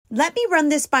Let me run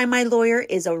this by my lawyer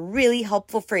is a really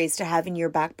helpful phrase to have in your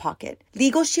back pocket.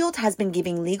 Legal Shield has been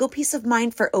giving legal peace of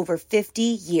mind for over 50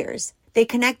 years. They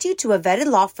connect you to a vetted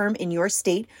law firm in your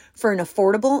state for an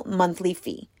affordable monthly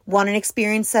fee. Want an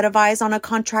experienced set of eyes on a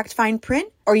contract fine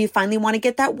print? Or you finally want to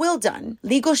get that will done?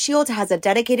 Legal Shield has a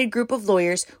dedicated group of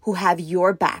lawyers who have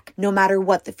your back, no matter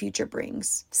what the future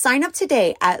brings. Sign up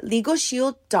today at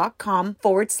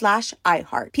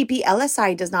LegalShield.com/iHeart.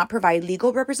 PPLSI does not provide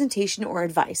legal representation or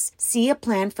advice. See a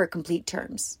plan for complete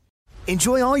terms.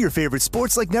 Enjoy all your favorite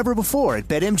sports like never before at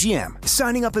BetMGM.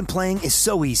 Signing up and playing is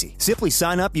so easy. Simply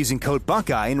sign up using code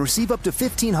Buckeye and receive up to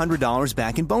 $1,500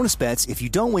 back in bonus bets if you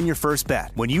don't win your first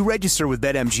bet. When you register with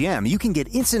BetMGM, you can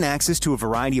get instant access to a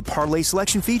variety of parlay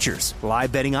selection features,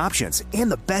 live betting options,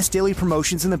 and the best daily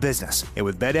promotions in the business. And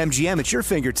with BetMGM at your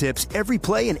fingertips, every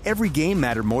play and every game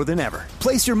matter more than ever.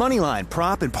 Place your moneyline,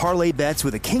 prop, and parlay bets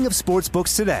with the king of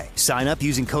sportsbooks today. Sign up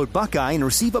using code Buckeye and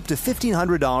receive up to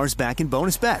 $1,500 back in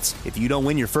bonus bets if you don't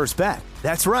win your first bet.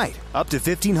 That's right, up to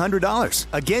 $1,500.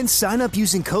 Again, sign up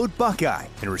using code Buckeye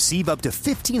and receive up to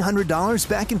 $1,500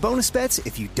 back in bonus bets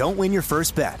if you don't win your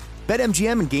first bet.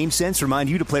 BetMGM and GameSense remind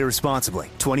you to play responsibly.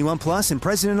 21 plus and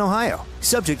present in Ohio.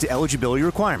 Subject to eligibility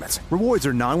requirements. Rewards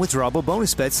are non-withdrawable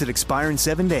bonus bets that expire in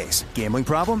 7 days. Gambling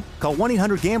problem? Call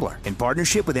 1-800-GAMBLER in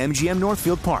partnership with MGM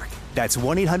Northfield Park. That's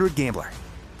 1-800-GAMBLER.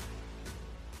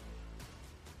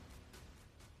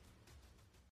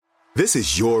 This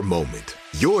is your moment,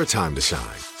 your time to shine,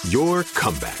 your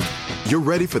comeback. You're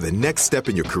ready for the next step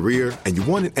in your career, and you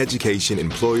want an education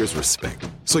employers respect.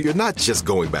 So you're not just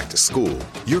going back to school,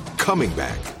 you're coming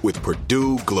back with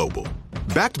Purdue Global.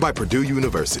 Backed by Purdue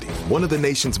University, one of the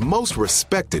nation's most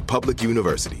respected public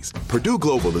universities, Purdue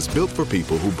Global is built for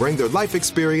people who bring their life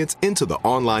experience into the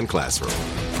online classroom.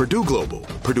 Purdue Global,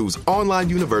 Purdue's online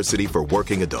university for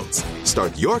working adults.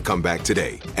 Start your comeback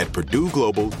today at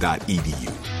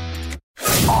purdueglobal.edu.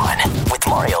 On with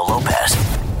Mario Lopez.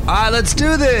 All right, let's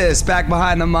do this. Back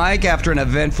behind the mic after an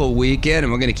eventful weekend,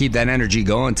 and we're going to keep that energy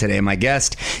going today. My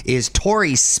guest is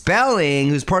Tori Spelling,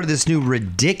 who's part of this new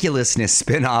Ridiculousness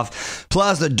spinoff,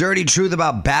 plus the dirty truth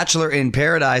about Bachelor in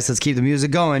Paradise. Let's keep the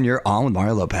music going. You're on with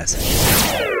Mario Lopez.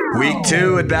 Week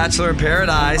 2 at Bachelor in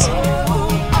Paradise.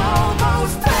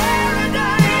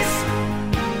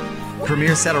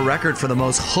 Premier set a record for the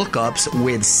most hookups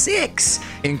with 6,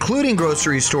 including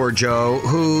Grocery Store Joe,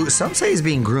 who some say is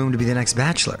being groomed to be the next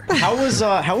Bachelor. How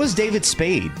was David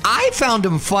Spade? I found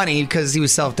him funny because he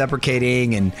was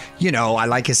self-deprecating and, you know, I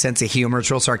like his sense of humor. It's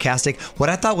real sarcastic. What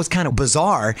I thought was kind of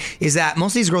bizarre is that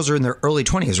most of these girls are in their early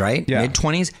 20s, right? Yeah.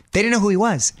 Mid-20s. They didn't know who he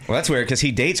was. Well, that's weird because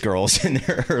he dates girls in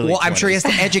their early 20s. Well, I'm sure he has to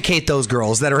educate those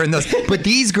girls that are in those. But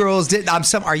these girls did.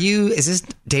 Is this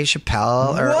Dave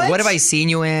Chappelle? Or what have I seen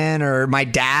you in? Or my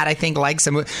dad, I think, likes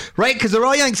him. Right? Because they're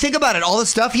all young. Think about it. All the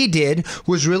stuff he did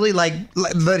was really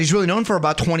that he's really known for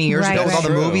about 20 years ago with all the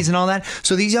movies and all that.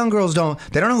 So these young girls don't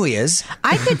know who he is.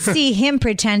 I could see him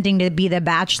pretending to be the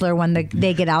Bachelor when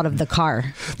they get out of the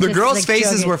car. The girls'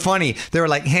 faces were funny. They were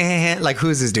like, hey, like,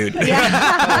 who's this dude?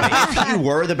 Yeah. If you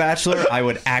were the Bachelor, I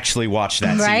would actually watch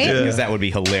that season because that would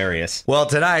be hilarious. Well,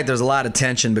 tonight there's a lot of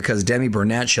tension because Demi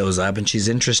Burnett shows up and she's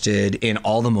interested in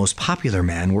all the most popular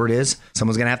men. Word is,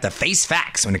 someone's going to have to face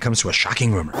facts when it comes to a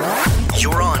shocking rumor.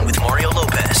 You're on with Mario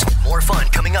Lopez. More fun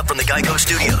coming up from the Geico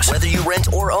Studios. Whether you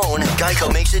rent or own,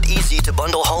 Geico makes it easy to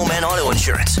bundle home and auto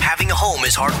insurance. Having a home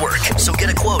is hard work, so get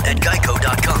a quote at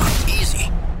geico.com. Easy.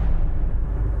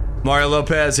 Mario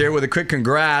Lopez here with a quick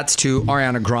congrats to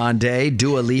Ariana Grande,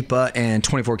 Dua Lipa, and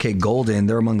 24K Golden.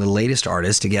 They're among the latest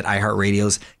artists to get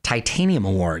iHeartRadio's Titanium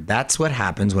Award. That's what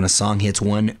happens when a song hits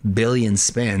 1 billion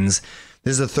spins.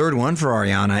 This is the third one for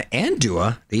Ariana and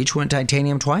Dua. They each went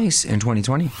Titanium twice in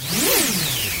 2020.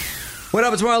 What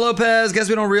up, it's Mario Lopez. Guess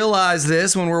we don't realize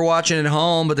this when we're watching at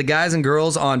home, but the guys and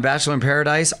girls on Bachelor in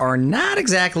Paradise are not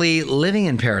exactly living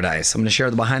in paradise. I'm going to share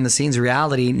the behind-the-scenes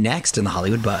reality next in the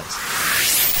Hollywood Buzz.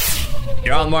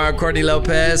 You're on Mario Courtney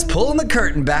Lopez, pulling the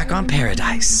curtain back on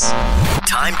Paradise.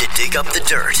 Time to dig up the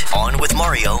dirt. On with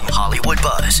Mario, Hollywood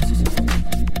Buzz.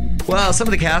 Well, some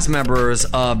of the cast members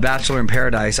of Bachelor in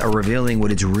Paradise are revealing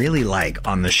what it's really like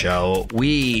on the show.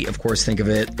 We, of course, think of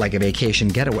it like a vacation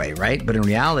getaway, right? But in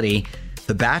reality,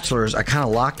 the Bachelors are kind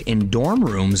of locked in dorm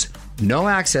rooms, no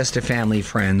access to family,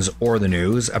 friends, or the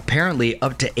news. Apparently,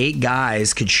 up to 8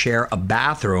 guys could share a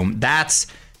bathroom. That's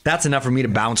enough for me to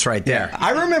bounce right there. Yeah.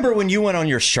 I remember when you went on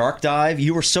your shark dive,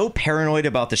 you were so paranoid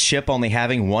about the ship only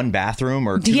having 1 bathroom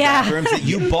or 2 bathrooms that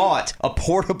you bought a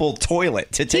portable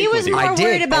toilet to take with you. He was more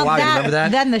worried about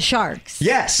that than the sharks.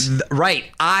 Yes. Right.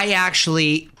 I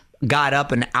actually got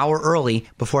up an hour early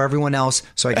before everyone else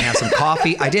so I can have some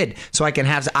coffee. I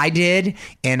did.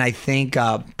 And I think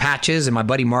Patches and my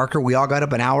buddy Marker, we all got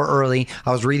up an hour early.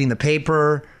 I was reading the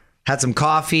paper, had some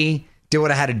coffee, did what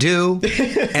I had to do,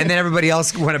 and then everybody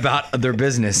else went about their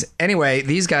business. Anyway,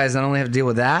 these guys not only have to deal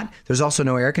with that, there's also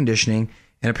no air conditioning,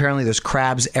 and apparently there's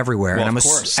crabs everywhere. Well,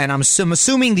 and I'm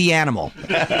assuming the animal.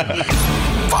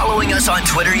 Following us on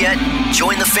Twitter yet?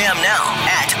 Join the fam now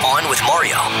at On With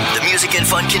Mario. The music and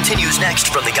fun continues next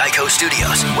from the Geico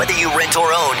Studios. Whether you rent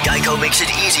or own, Geico makes it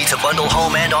easy to bundle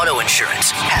home and auto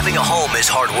insurance. Having a home is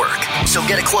hard work, so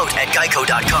get a quote at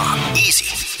geico.com.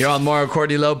 Easy. You're on Mario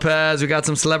Courtney Lopez. We got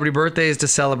some celebrity birthdays to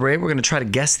celebrate. We're going to try to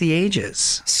guess the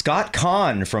ages. Scott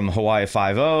Conn from Hawaii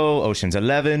Five-0, Ocean's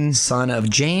 11. Son of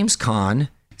James Conn.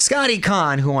 Scotty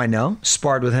Conn, who I know,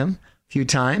 sparred with him a few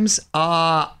times.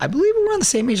 I believe we're around the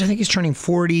same age. I think he's turning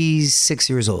 46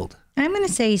 years old. I'm going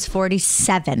to say he's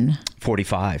 47.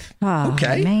 45. Oh,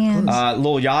 Okay. man.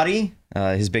 Lil Yachty,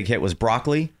 his big hit was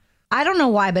Broccoli. I don't know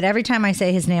why, but every time I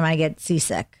say his name, I get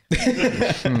seasick.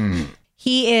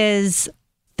 He is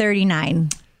 39.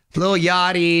 Lil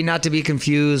Yachty, not to be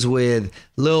confused with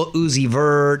Lil Uzi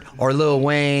Vert or Lil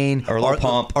Wayne Or Lil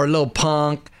Pump. or Lil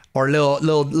Punk or Lil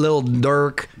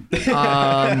Durk.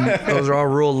 Those are all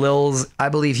real Lils. I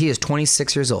believe he is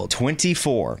 26 years old.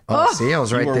 24. Oh, see, I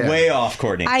was right You were there. way off,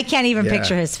 Courtney. I can't even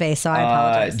picture his face, so I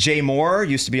apologize. Jay Moore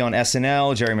used to be on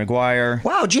SNL. Jerry Maguire.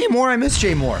 Wow, Jay Moore, I miss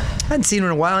Jay Moore. I hadn't seen him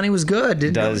in a while, and he was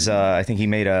good. I think he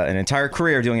made an entire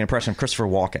career doing an impression of Christopher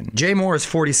Walken. Jay Moore is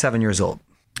 47 years old.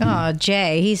 Oh,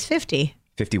 Jay, he's 50.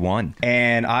 51.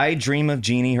 And I dream of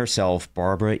Jeannie herself,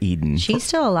 Barbara Eden. She's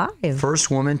still alive. First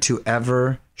woman to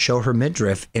ever show her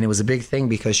midriff, and it was a big thing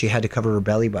because she had to cover her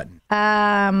belly button.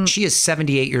 She is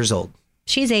 78 years old.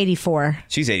 She's 84.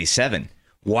 She's 87.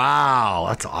 Wow,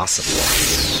 that's awesome.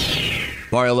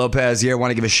 Mario Lopez here. I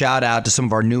want to give a shout out to some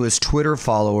of our newest Twitter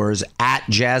followers at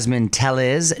Jasmine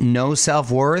Tellez, No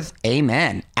Self-Worth,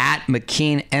 Amen, at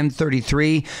McKean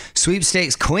M33,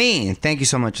 Sweepstakes Queen. Thank you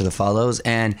so much for the follows.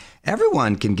 And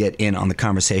everyone can get in on the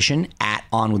conversation at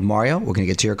On With Mario. We're going to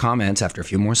get to your comments after a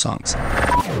few more songs.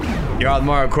 You're on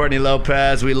Mario Courtney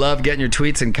Lopez. We love getting your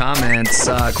tweets and comments.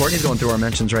 Courtney's going through our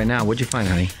mentions right now. What'd you find,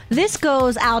 honey? This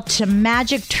goes out to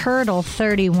Magic Turtle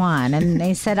 31, and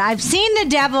they said, I've seen the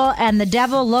devil, and the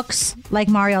devil looks like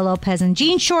Mario Lopez in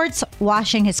jean shorts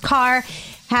washing his car.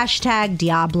 Hashtag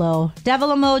Diablo. Devil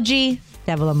emoji.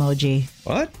 Devil emoji.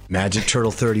 What? Magic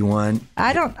Turtle 31.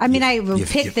 I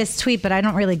picked this tweet, but I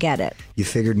don't really get it. You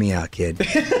figured me out, kid.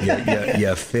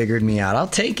 You figured me out. I'll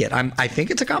take it. I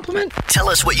think it's a compliment. Tell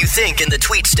us what you think in the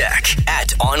tweet stack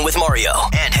at On With Mario.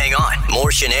 And hang on,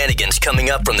 more shenanigans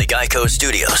coming up from the Geico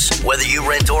Studios. Whether you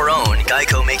rent or own,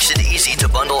 Geico makes it easy to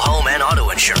bundle home and auto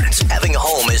insurance. Having a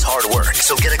home is hard work,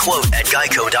 so get a quote at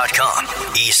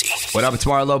geico.com. Easy. What up, it's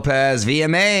Mario Lopez.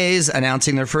 VMAs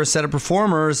announcing their first set of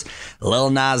performers.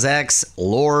 Lil Nas X,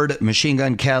 Lord, Machine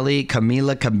Gun Kelly,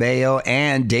 Camila Cabello,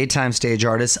 and daytime stage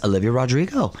artist Olivia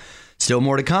Rodrigo. Still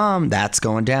more to come. That's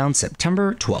going down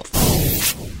September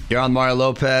 12th. You're on Mario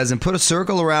Lopez, and put a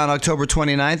circle around October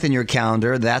 29th in your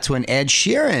calendar. That's when Ed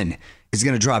Sheeran is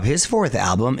going to drop his fourth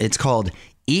album. It's called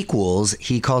Equals.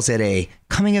 He calls it a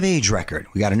coming-of-age record.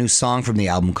 We got a new song from the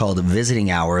album called Visiting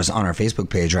Hours on our Facebook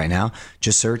page right now.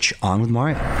 Just search On With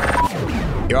Mario.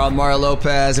 You're on Mario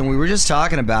Lopez, and we were just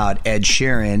talking about Ed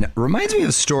Sheeran. Reminds me of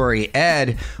a story.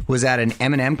 Ed was at an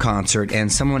Eminem concert,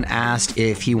 and someone asked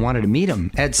if he wanted to meet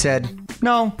him. Ed said,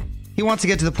 no, he wants to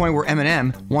get to the point where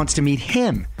Eminem wants to meet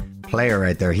him. Player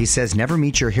right there. He says, never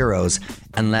meet your heroes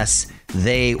unless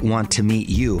they want to meet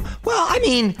you. Well, I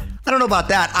mean, I don't know about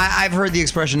that. I've heard the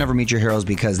expression never meet your heroes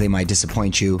because they might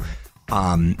disappoint you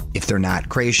if they're not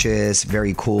gracious,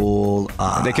 very cool.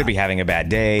 They could be having a bad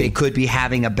day. They could be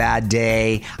having a bad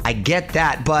day. I get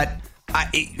that, but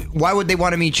why would they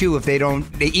want to meet you if they don't?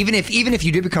 Even if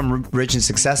you did become rich and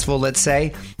successful, let's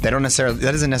say, that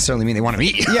doesn't necessarily mean they want to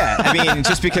meet you. Yeah, I mean,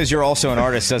 just because you're also an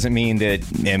artist doesn't mean that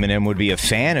Eminem would be a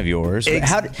fan of yours.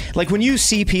 But when you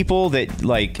see people that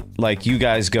like you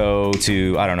guys go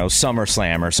to, I don't know,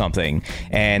 SummerSlam or something,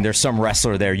 and there's some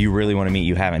wrestler there you really want to meet,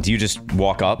 you haven't. Do you just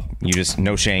walk up? You just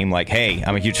no shame, like, hey,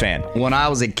 I'm a huge fan. When I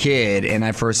was a kid and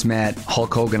I first met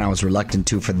Hulk Hogan, I was reluctant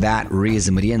to for that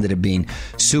reason, but he ended up being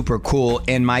super cool.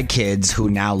 And my kids who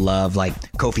now love like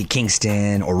Kofi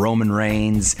Kingston or Roman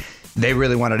Reigns, they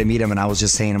really wanted to meet him, and I was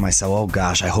just saying to myself, oh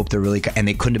gosh, I hope they're really and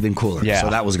they couldn't have been cooler. Yeah. So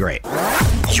that was great.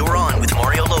 You're on with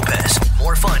Mario Lopez.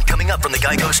 More fun coming up from the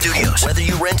Geico Studios. Whether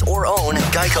you rent or own,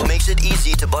 Geico makes it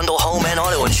easy to bundle home and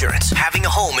auto insurance. Having a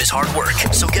home is hard work,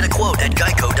 so get a quote at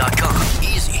geico.com.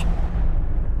 Easy.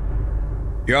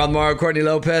 You're on Mario Courtney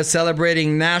Lopez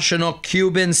celebrating National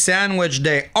Cuban Sandwich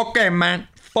Day. Okay, man.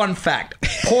 Fun fact.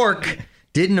 Pork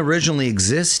didn't originally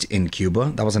exist in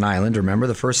Cuba. That was an island, remember?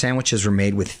 The first sandwiches were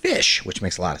made with fish, which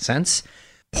makes a lot of sense.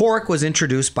 Pork was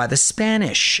introduced by the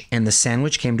Spanish, and the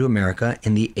sandwich came to America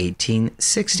in the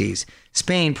 1860s.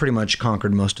 Spain pretty much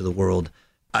conquered most of the world.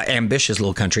 Ambitious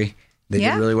little country. They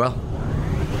did really well.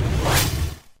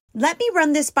 Let me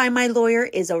run this by my lawyer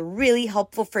is a really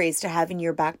helpful phrase to have in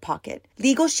your back pocket.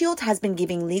 Legal Shield has been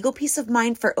giving legal peace of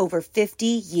mind for over 50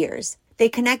 years. They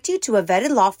connect you to a vetted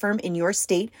law firm in your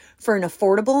state for an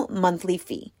affordable monthly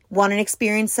fee. Want an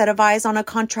experienced set of eyes on a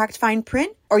contract fine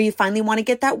print? Or you finally want to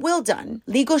get that will done?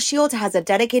 Legal Shield has a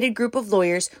dedicated group of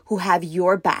lawyers who have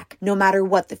your back, no matter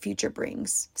what the future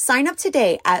brings. Sign up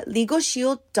today at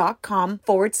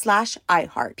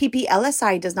LegalShield.com/iHeart.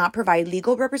 PPLSI does not provide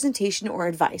legal representation or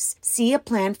advice. See a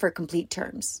plan for complete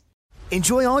terms.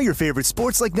 Enjoy all your favorite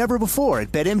sports like never before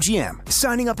at BetMGM.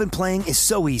 Signing up and playing is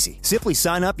so easy. Simply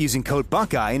sign up using code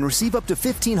Buckeye and receive up to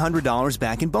 $1,500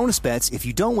 back in bonus bets if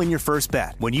you don't win your first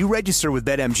bet. When you register with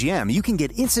BetMGM, you can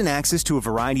get instant access to a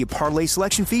variety of parlay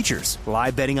selection features,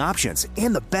 live betting options,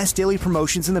 and the best daily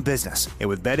promotions in the business. And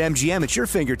with BetMGM at your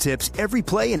fingertips, every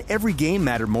play and every game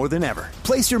matter more than ever.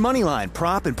 Place your moneyline,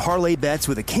 prop, and parlay bets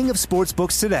with the king of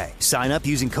sportsbooks today. Sign up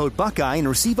using code Buckeye and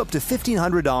receive up to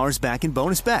 $1,500 back in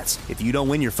bonus bets if you don't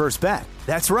win your first bet.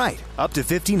 That's right, up to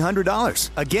 $1,500.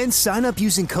 Again, sign up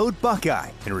using code Buckeye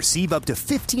and receive up to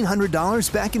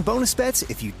 $1,500 back in bonus bets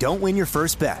if you don't win your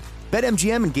first bet.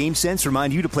 BetMGM and GameSense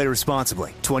remind you to play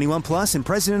responsibly. 21 plus and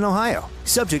present in Ohio.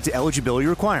 Subject to eligibility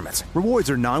requirements.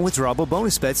 Rewards are non-withdrawable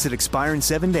bonus bets that expire in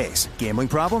 7 days. Gambling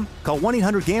problem? Call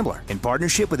 1-800-GAMBLER in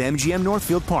partnership with MGM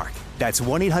Northfield Park. That's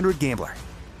 1-800-GAMBLER.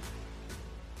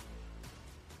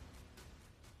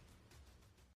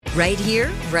 Right here,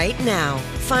 right now.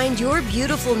 Find your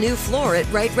beautiful new floor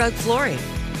at Right Rug Flooring.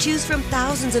 Choose from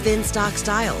thousands of in-stock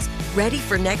styles, ready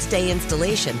for next day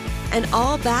installation, and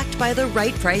all backed by the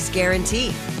right price guarantee.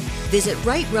 Visit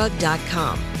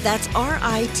rightrug.com. That's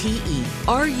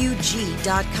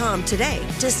RITERUG.com today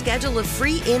to schedule a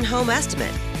free in-home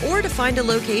estimate or to find a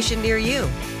location near you.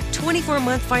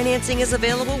 24-month financing is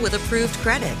available with approved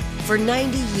credit. For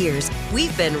 90 years,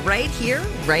 we've been right here,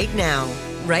 right now.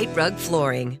 Right Rug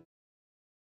Flooring.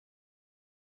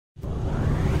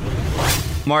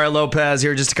 Mario Lopez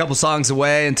here, just a couple songs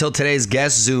away until today's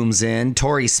guest zooms in.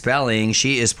 Tori Spelling,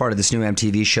 she is part of this new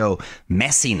MTV show,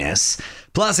 Messiness.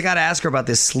 Plus, I got to ask her about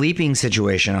this sleeping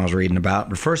situation I was reading about.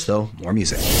 But first, though, more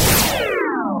music.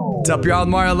 What's up, y'all?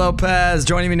 Mario Lopez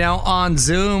joining me now on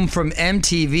Zoom from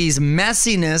MTV's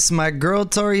Messiness, my girl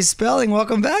Tori Spelling.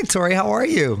 Welcome back, Tori. How are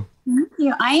you? Thank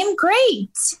you. I am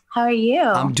great. How are you?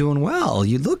 I'm doing well.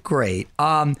 You look great.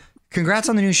 Congrats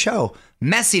on the new show,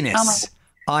 Messiness,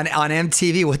 on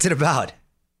MTV. What's it about?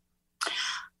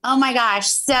 Oh my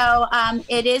gosh. So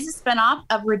it is a spinoff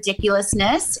of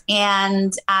Ridiculousness,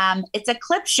 and it's a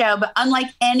clip show, but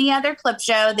unlike any other clip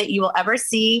show that you will ever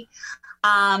see,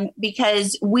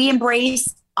 because we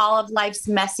embrace all of life's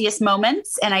messiest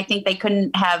moments, and I think they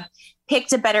couldn't have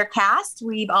picked a better cast.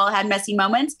 We've all had messy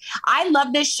moments. I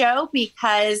love this show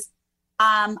because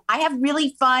I have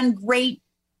really fun, great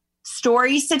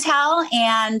stories to tell.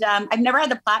 And I've never had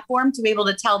the platform to be able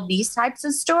to tell these types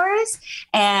of stories.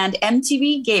 And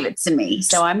MTV gave it to me.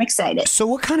 So I'm excited. So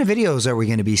what kind of videos are we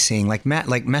going to be seeing? Like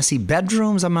messy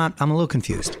bedrooms? I'm a little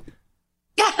confused.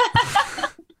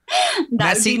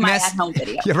 That would be my at-home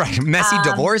video. You're right. Messy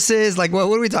divorces. Like, what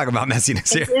are we talking about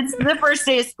messiness here? It's the first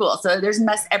day of school, so there's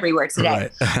mess everywhere today.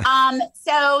 Right.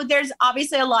 So there's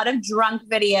obviously a lot of drunk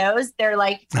videos. They're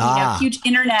like huge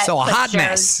internet. So a hot shows.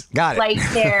 Mess. Got it. Like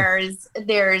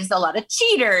there's a lot of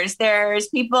cheaters. There's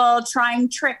people trying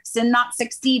tricks and not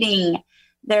succeeding.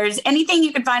 There's anything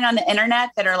you can find on the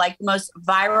internet that are like the most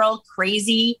viral,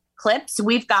 crazy clips.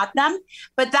 We've got them,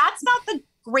 but that's not the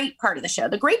great part of the show.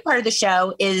 The great part of the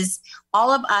show is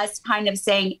all of us kind of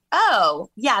saying, oh,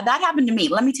 yeah, that happened to me.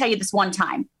 Let me tell you this one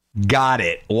time. Got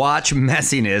it. Watch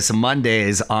Messiness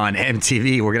Mondays on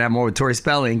MTV. We're going to have more with Tori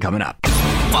Spelling coming up.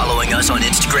 Following us on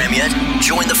Instagram yet?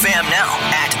 Join the fam now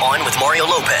at On With Mario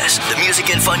Lopez. The music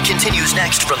and fun continues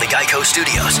next from the Geico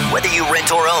Studios. Whether you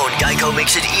rent or own, Geico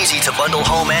makes it easy to bundle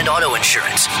home and auto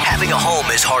insurance. Having a home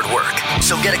is hard work,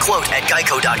 so get a quote at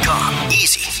geico.com.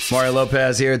 Easy. Mario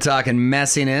Lopez here talking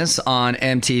Messiness on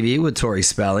MTV with Tori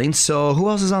Spelling. So who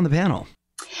else is on the panel?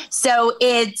 So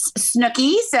it's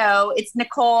Snooki. So it's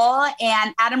Nicole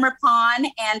and Adam Rippon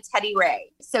and Teddy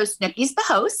Ray. So Snooki's the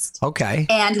host. Okay.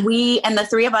 And the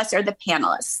three of us are the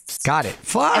panelists. Got it.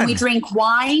 Fun. And we drink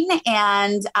wine,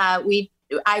 and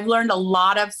I've learned a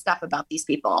lot of stuff about these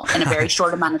people in a very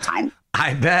short amount of time.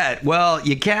 I bet. Well,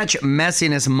 you catch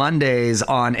Messiness Mondays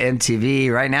on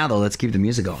MTV. Right now, though, let's keep the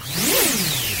music going.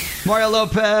 Mario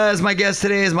Lopez, my guest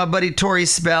today is my buddy Tori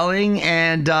Spelling.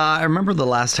 And I remember the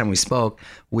last time we spoke,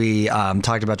 we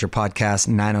talked about your podcast,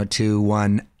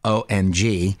 9021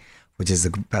 OMG, which is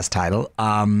the best title.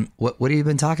 What have you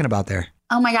been talking about there?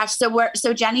 Oh my gosh.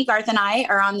 So Jenny, Garth, and I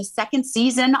are on the second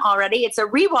season already. It's a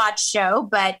rewatch show,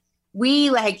 but we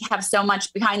have so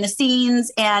much behind the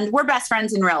scenes and we're best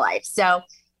friends in real life. So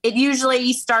it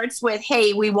usually starts with,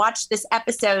 hey, we watched this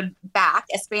episode back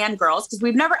as fangirls because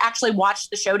we've never actually watched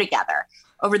the show together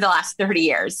over the last 30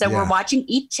 years. So we're watching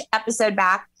each episode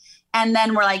back and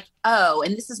then we're like, oh,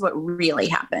 and this is what really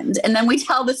happened. And then we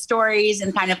tell the stories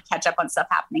and kind of catch up on stuff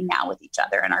happening now with each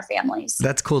other and our families.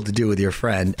 That's cool to do with your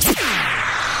friend.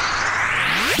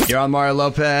 You're on Mario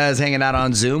Lopez, hanging out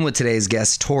on Zoom with today's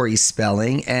guest, Tori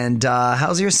Spelling. And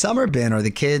how's your summer been? Are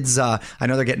the kids, I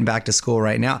know they're getting back to school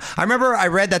right now. I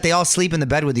read that they all sleep in the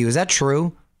bed with you. Is that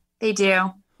true? They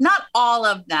do. Not all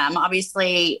of them.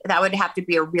 Obviously, that would have to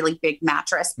be a really big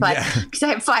mattress, but because I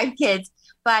have 5 kids.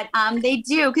 But they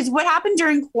do. Because what happened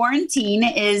during quarantine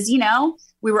is,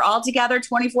 we were all together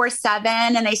 24/7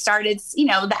 and they started,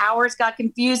 the hours got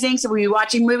confusing. So we were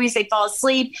watching movies, they fall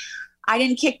asleep. I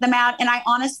didn't kick them out. And I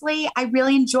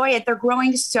really enjoy it. They're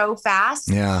growing so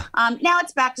fast. Yeah. Now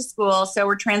it's back to school. So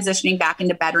we're transitioning back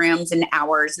into bedrooms and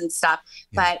hours and stuff.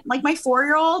 Yeah. But my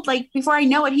 4-year-old, before I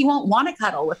know it, he won't want to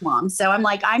cuddle with mom. So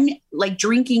I'm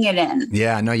drinking it in.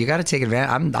 Yeah, no, you got to take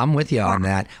advantage. I'm with you on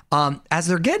that. As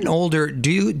they're getting older,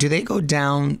 do they go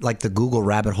down the Google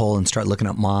rabbit hole and start looking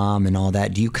up mom and all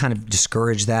that? Do you kind of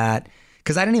discourage that?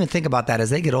 Because I didn't even think about that.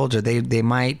 As they get older, they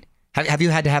might... Have you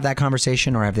had to have that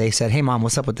conversation or have they said, hey, mom,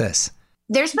 what's up with this?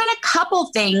 There's been a couple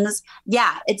things.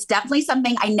 Yeah, it's definitely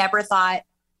something I never thought,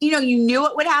 you knew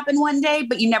it would happen one day,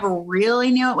 but you never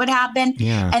really knew it would happen.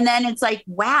 Yeah. And then it's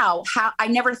wow, how I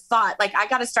never thought I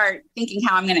got to start thinking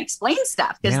how I'm going to explain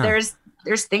stuff because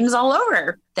there's things all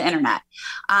over the internet.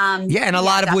 And a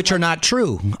lot of which are not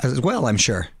true as well, I'm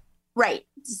sure. Right.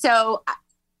 So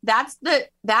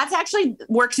that's actually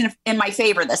works in my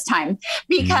favor this time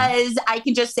because I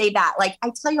can just say that, I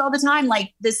tell you all the time,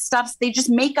 this stuff, they just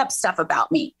make up stuff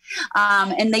about me.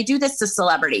 And they do this to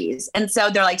celebrities. And so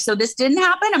they're so this didn't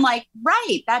happen. I'm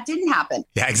right. That didn't happen.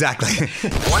 Yeah, exactly.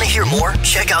 Want to hear more?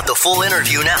 Check out the full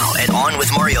interview now at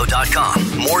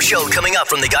onwithmario.com. More show coming up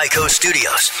from the Geico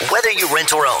Studios. Whether you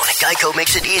rent or own, Geico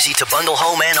makes it easy to bundle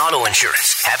home and auto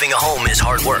insurance. Having a home is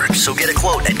hard work. So get a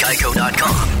quote at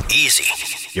geico.com. Easy.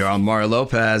 You're on Mario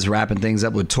Lopez, wrapping things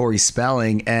up with Tori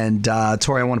Spelling. And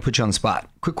Tori, I want to put you on the spot.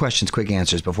 Quick questions, quick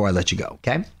answers before I let you go,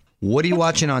 okay? What are you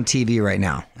watching on TV right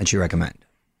now that you recommend?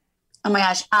 Oh my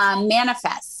gosh.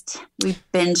 Manifest. We've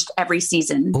binged every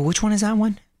season. Oh, which one is that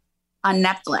one? On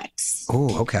Netflix.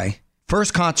 Oh, okay.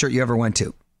 First concert you ever went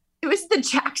to? It was the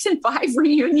Jackson 5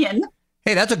 reunion.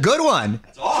 Hey, that's a good one.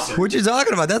 That's awesome. What you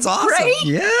talking about? That's awesome. Right?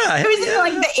 Yeah. It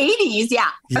was in the 80s.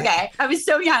 Yeah. Okay. I was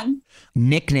so young.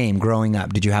 Nickname growing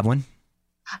up. Did you have one?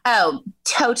 Oh,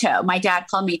 Toto. My dad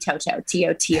called me Toto.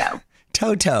 T-O-T-O.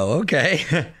 Toto. Okay.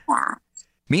 Yeah.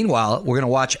 Meanwhile, we're going to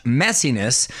watch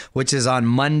Messiness, which is on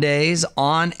Mondays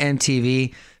on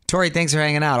MTV. Tori, thanks for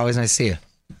hanging out. Always nice to see you.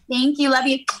 Thank you. Love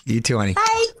you. You too, honey.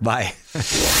 Bye. Bye.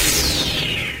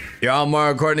 You're on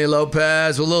Mario Courtney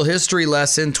Lopez with a little history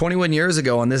lesson. 21 years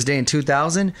ago on this day in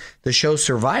 2000, the show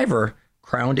Survivor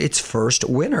crowned its first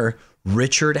winner,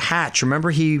 Richard Hatch.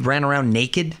 Remember he ran around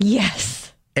naked?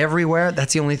 Yes. Everywhere?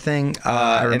 That's the only thing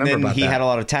I remember and then about he that. had a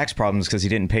lot of tax problems because he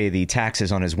didn't pay the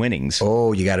taxes on his winnings.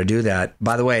 Oh, you got to do that.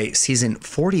 By the way, season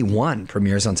 41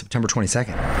 premieres on September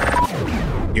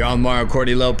 22nd. You're on Mario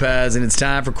Courtney Lopez, and it's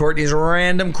time for Courtney's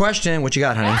random question. What you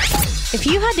got, honey? If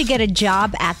you had to get a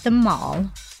job at the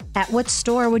mall, at what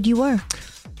store would you work?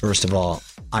 First of all,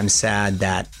 I'm sad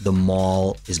that the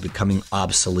mall is becoming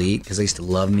obsolete because I used to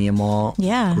love me a mall.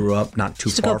 Yeah. Grew up not too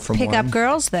Used far to go from pick one. up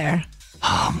girls there.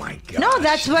 Oh, my God. No,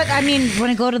 that's what, when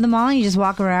I go to the mall, you just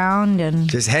walk around and...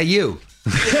 Just, hey, you.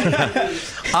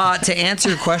 To answer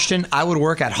your question, I would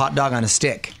work at Hot Dog on a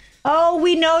Stick. Oh,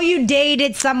 we know you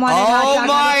dated someone. Oh,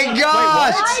 my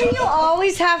gosh. Why do you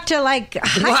always have to,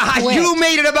 You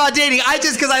made it about dating.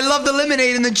 Because I love the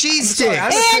lemonade and the cheese stick.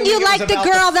 And you like the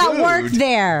girl that worked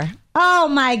there. Oh,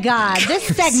 my God.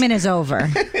 This segment is over.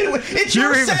 It's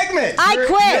your segment. I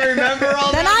quit. You remember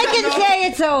all then that? I can say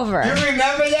it's over. You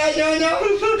remember that,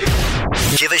 Yo-Yo?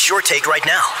 Give us your take right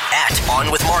now at On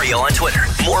With Mario on Twitter.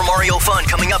 More Mario fun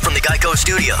coming up from the Geico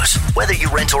Studios. Whether you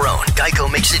rent or own,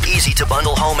 Geico makes it easy to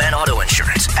bundle home and auto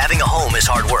insurance. Having a home is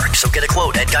hard work, so get a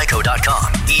quote at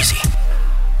geico.com. Easy.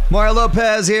 Mario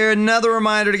Lopez here. Another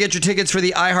reminder to get your tickets for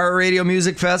the iHeartRadio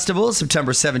Music Festival,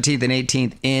 September 17th and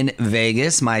 18th in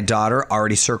Vegas. My daughter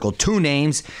already circled two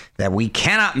names that we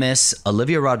cannot miss,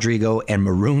 Olivia Rodrigo and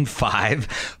Maroon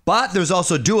 5. But there's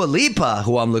also Dua Lipa,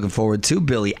 who I'm looking forward to,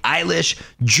 Billie Eilish,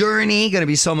 Journey. Going to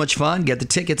be so much fun. Get the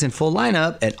tickets and full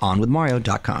lineup at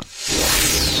onwithmario.com.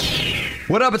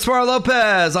 What up? It's Mario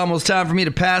Lopez. Almost time for me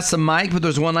to pass the mic, but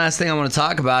there's one last thing I want to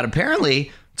talk about.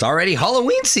 Apparently, it's already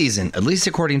Halloween season, at least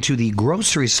according to the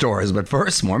grocery stores. But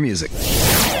first, more music.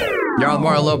 You're on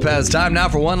Mario Lopez. Time now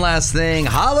for one last thing.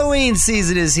 Halloween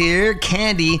season is here.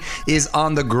 Candy is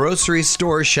on the grocery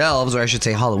store shelves, or I should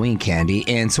say Halloween candy,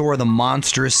 and so are the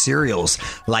monstrous cereals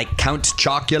like Count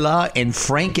Chocula and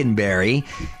Frankenberry.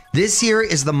 This year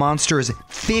is the Monsters'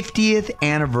 50th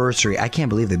anniversary. I can't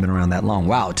believe they've been around that long.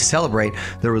 Wow. To celebrate,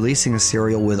 they're releasing a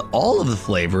cereal with all of the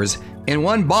flavors in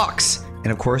one box.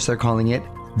 And of course, they're calling it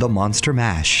the Monster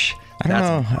Mash.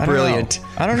 That's brilliant.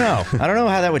 I don't know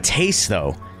how that would taste,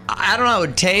 though. I don't know how it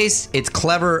would taste. It's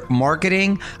clever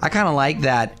marketing. I kind of like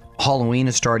that Halloween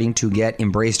is starting to get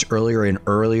embraced earlier and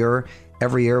earlier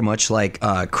every year, much like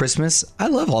Christmas. I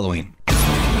love Halloween.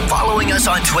 Following us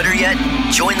on Twitter yet?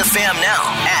 Join the fam now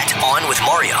at On With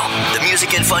Mario. The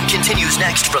music and fun continues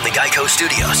next from the Geico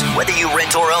Studios. Whether you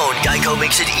rent or own, Geico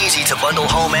makes it easy to bundle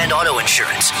home and auto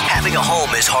insurance. Having a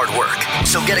home is hard work,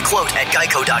 so get a quote at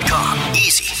geico.com.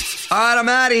 Easy. All right, I'm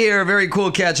out of here. Very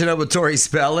cool catching up with Tori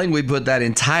Spelling. We put that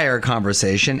entire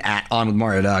conversation at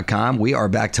onwithmario.com. We are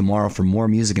back tomorrow for more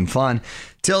music and fun.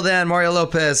 Till then, Mario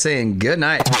Lopez saying good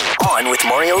night. On with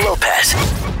Mario Lopez.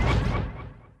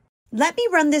 Let me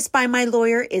run this by my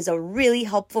lawyer is a really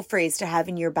helpful phrase to have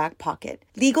in your back pocket.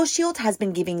 Legal Shield has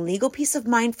been giving legal peace of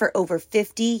mind for over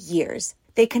 50 years.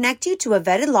 They connect you to a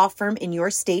vetted law firm in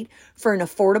your state for an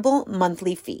affordable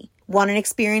monthly fee. Want an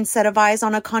experienced set of eyes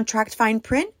on a contract fine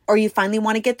print? Or you finally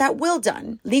want to get that will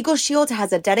done? Legal Shield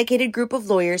has a dedicated group of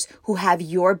lawyers who have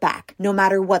your back, no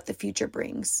matter what the future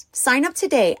brings. Sign up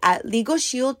today at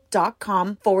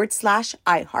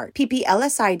LegalShield.com/iHeart.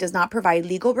 PPLSI does not provide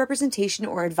legal representation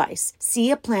or advice. See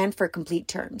a plan for complete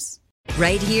terms.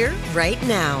 Right here, right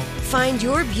now. Find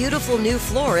your beautiful new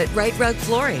floor at Right Rug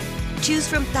Flooring. Choose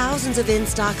from thousands of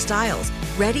in-stock styles,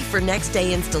 ready for next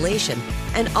day installation,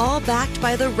 and all backed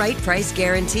by the right price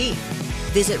guarantee.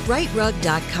 Visit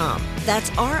rightrug.com. That's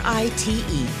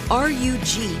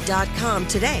RITERUG.com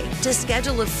today to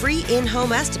schedule a free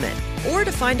in-home estimate or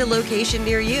to find a location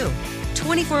near you.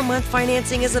 24-month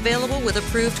financing is available with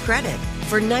approved credit.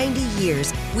 For 90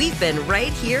 years, we've been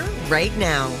right here, right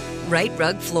now. Right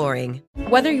Rug Flooring.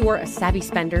 Whether you're a savvy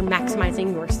spender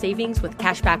maximizing your savings with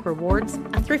cashback rewards,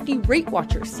 a thrifty rate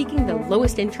watcher seeking the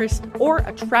lowest interest, or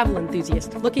a travel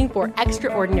enthusiast looking for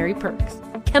extraordinary perks,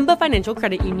 Kemba Financial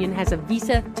Credit Union has a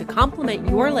visa to complement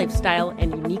your lifestyle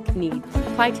and unique needs.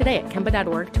 Apply today at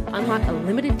Kemba.org to unlock a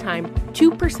limited time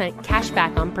 2% cash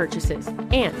back on purchases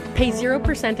and pay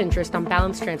 0% interest on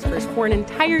balance transfers for an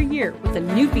entire year with a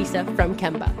new visa from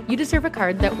Kemba. You deserve a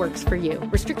card that works for you.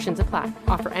 Restrictions apply.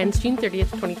 Offer ends June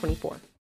 30th, 2024.